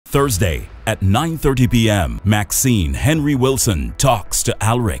Thursday at 9:30 p.m. Maxine Henry-Wilson talks to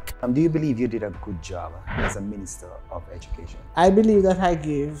Alrick. Do you believe you did a good job as a Minister of Education? I believe that I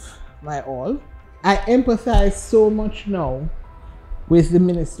gave my all. I empathize so much now with the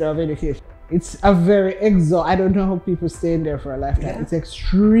Minister of Education. It's a very I don't know how people stay in there for a lifetime. Yeah. It's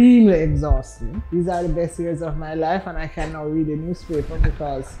extremely exhausting. These are the best years of my life, and I can now read a newspaper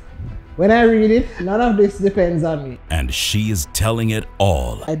because when I read it, none of this depends on me. And she is telling it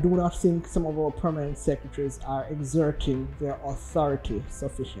all. I do not think some of our permanent secretaries are exerting their authority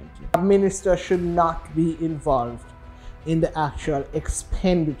sufficiently. A minister should not be involved in the actual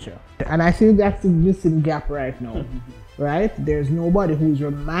expenditure. And I think that's the missing gap right now. Right? There's nobody who's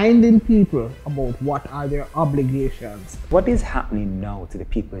reminding people about what are their obligations. What is happening now to the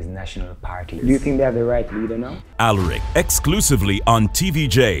People's National Party? Do you think they have the right leader now? Alrick, exclusively on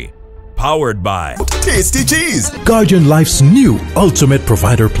TVJ. Powered by Tasty Cheese, Guardian Life's new ultimate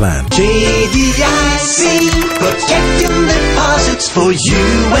provider plan. JDIC, protecting deposits for you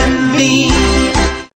and me.